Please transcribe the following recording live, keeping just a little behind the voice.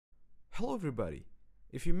Hello everybody.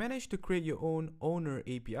 If you managed to create your own owner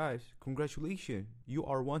APIs, congratulations, you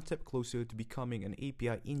are one step closer to becoming an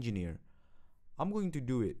API engineer. I'm going to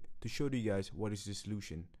do it to show you guys what is the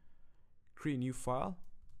solution. Create a new file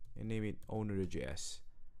and name it owner.js.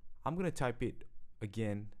 I'm going to type it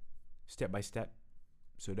again step by step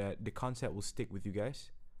so that the concept will stick with you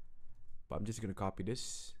guys. But I'm just going to copy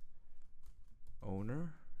this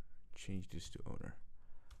owner, change this to owner.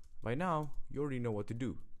 By now, you already know what to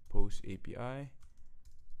do. Post API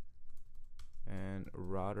and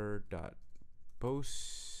router.post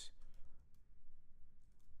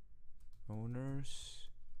owners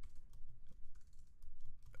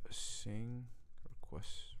async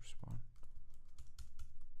request respond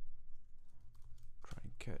try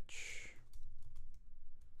and catch.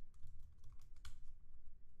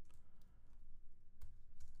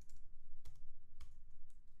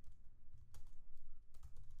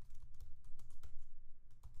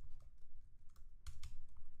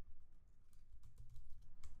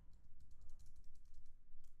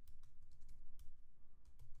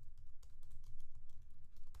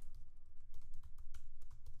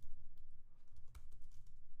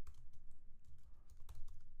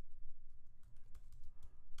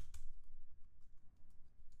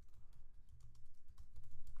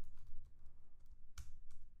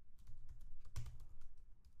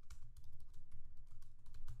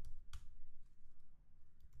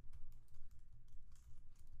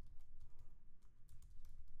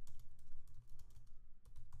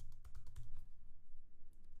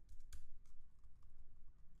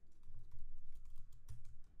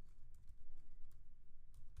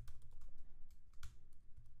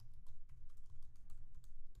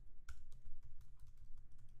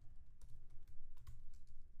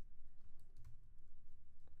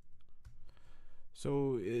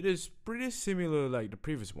 So it is pretty similar like the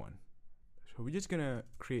previous one. So we're just gonna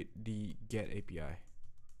create the get API.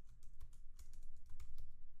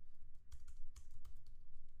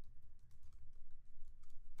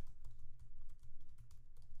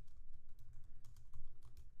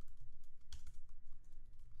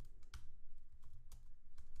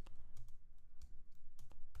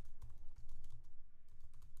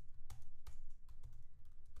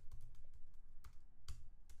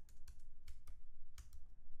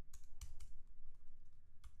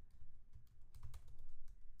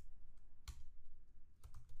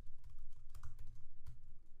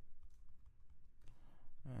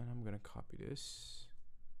 And I'm gonna copy this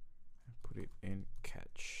and put it in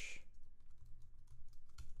catch.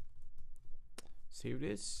 Save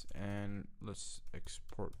this and let's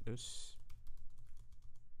export this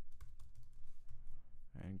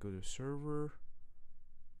and go to server,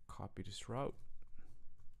 copy this route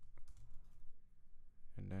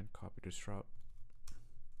and then copy this route.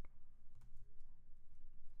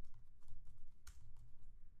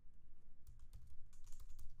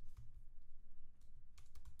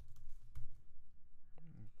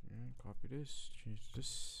 Okay, copy this, change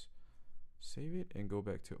this, save it and go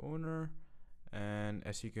back to owner. And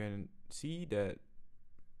as you can see that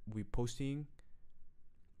we posting,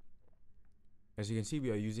 as you can see,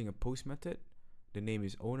 we are using a post method. The name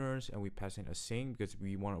is owners and we pass in async because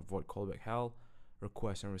we want to avoid callback hell,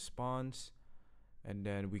 request and response. And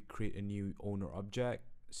then we create a new owner object,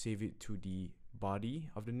 save it to the body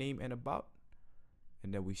of the name and about,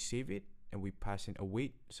 and then we save it and we pass in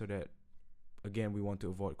await so that again we want to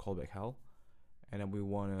avoid callback hell, and then we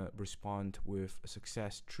want to respond with a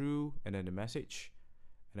success true and then the message,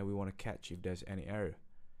 and then we want to catch if there's any error.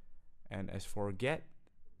 And as for get,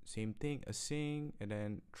 same thing, async and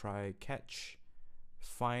then try catch,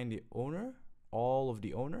 find the owner, all of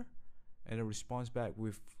the owner, and it responds back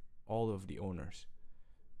with all of the owners.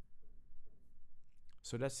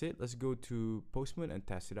 So that's it. Let's go to Postman and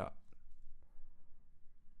test it out.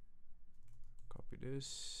 Copy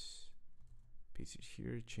this, paste it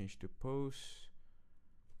here, change to post,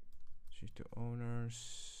 change to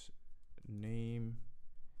owners, name,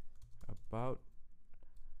 about,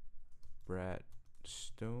 Brad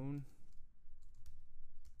Stone.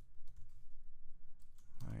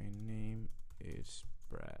 My name is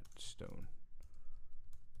Brad Stone.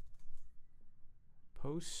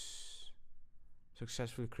 Post,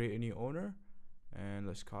 successfully create a new owner, and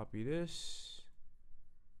let's copy this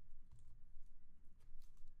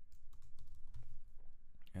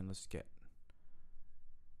and let's get,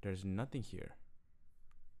 there's nothing here.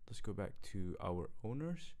 Let's go back to our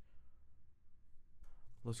owners.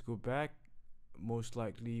 Let's go back. Most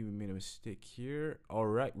likely we made a mistake here.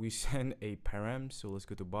 Alright, we send a param, so let's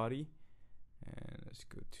go to body and let's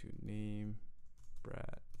go to name,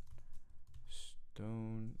 Brad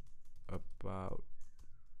Stone, about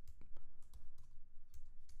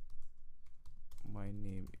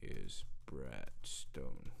is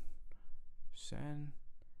Bradstone. Send.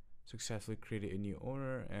 Successfully created a new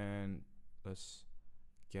owner, and let's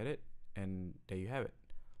get it, and there you have it.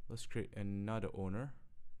 Let's create another owner,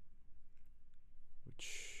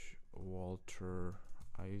 which Walter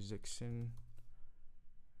Isaacson.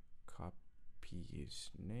 Copy his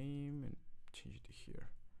name and change it to here,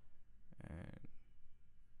 and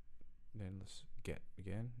then let's get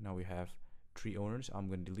again. Now we have 3 owners. I'm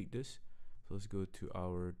going to delete this, so let's go to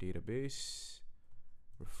our database,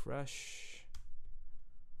 refresh,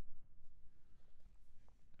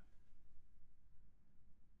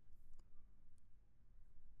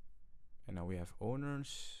 and now we have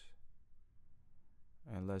owners.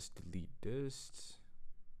 And let's delete this,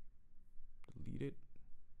 delete it,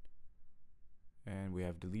 and we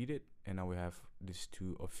have deleted, and now we have these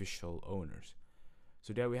 2 official owners.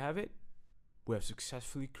 So there we have it. We have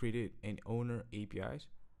successfully created an owner APIs.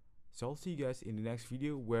 So I'll see you guys in the next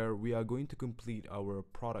video, where we are going to complete our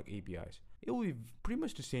product APIs. It will be pretty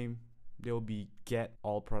much the same. There will be get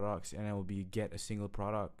all products, and it will be get a single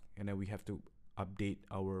product, and then we have to update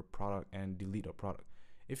our product and delete our product.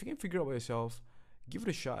 If you can figure out by yourself, give it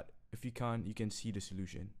a shot. If you can't, you can see the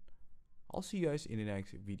solution. I'll see you guys in the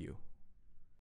next video.